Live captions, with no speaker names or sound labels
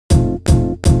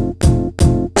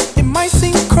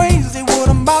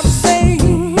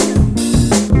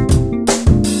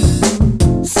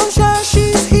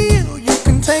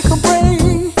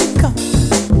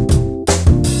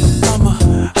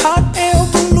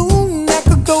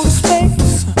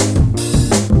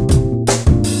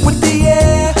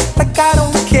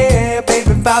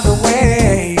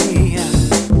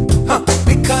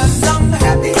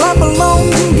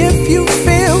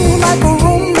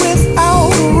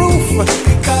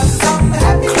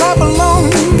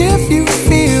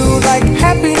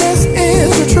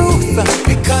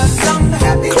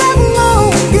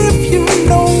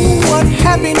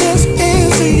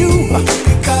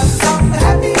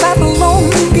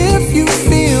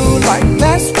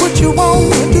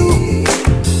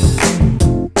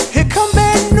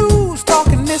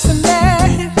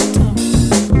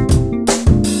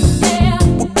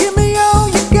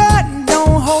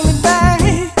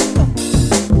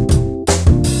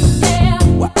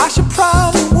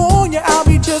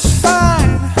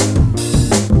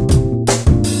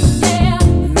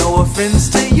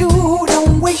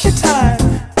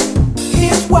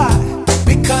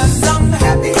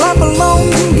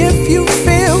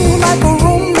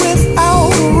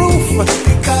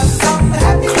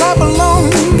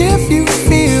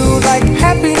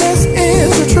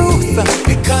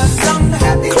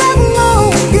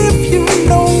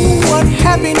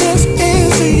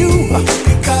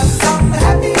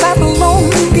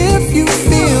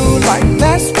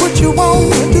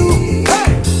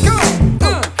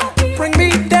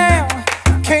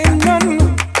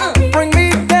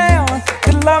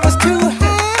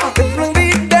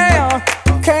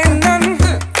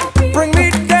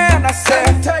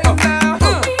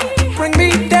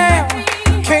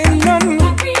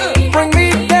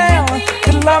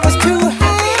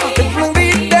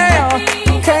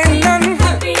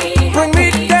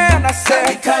said,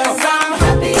 because I'm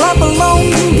happy. clap along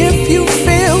if you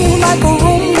feel like a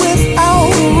room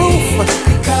without a roof.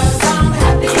 Because I'm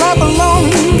happy. Clap along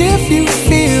if you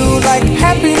feel like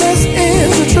happiness is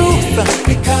the truth.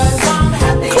 Because I'm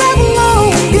happy. Clap along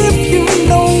if you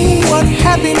know what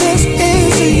happiness is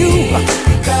to you.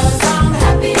 Because I'm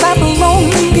happy. Clap along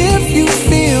if you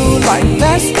feel like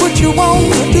that's what you want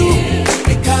to do.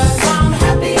 Because I'm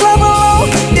happy. Clap along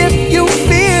if you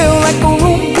feel like a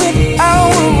room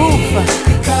without a roof.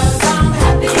 Because I'm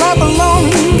happy. Clap along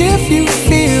if you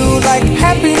feel like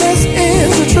happiness is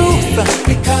the truth.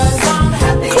 Because I'm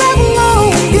happy. Clap along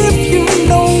if you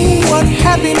know what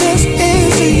happiness is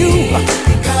to you.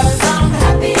 Because I'm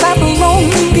happy. Clap along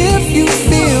if you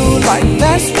feel like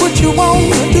that's what you want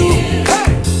to do.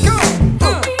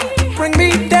 Bring me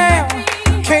down,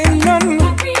 can't none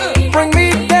bring me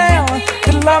down.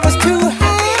 The love is too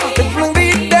high to bring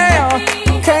me down.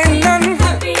 Can't none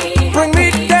bring me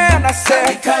down. I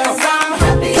said, Because I'm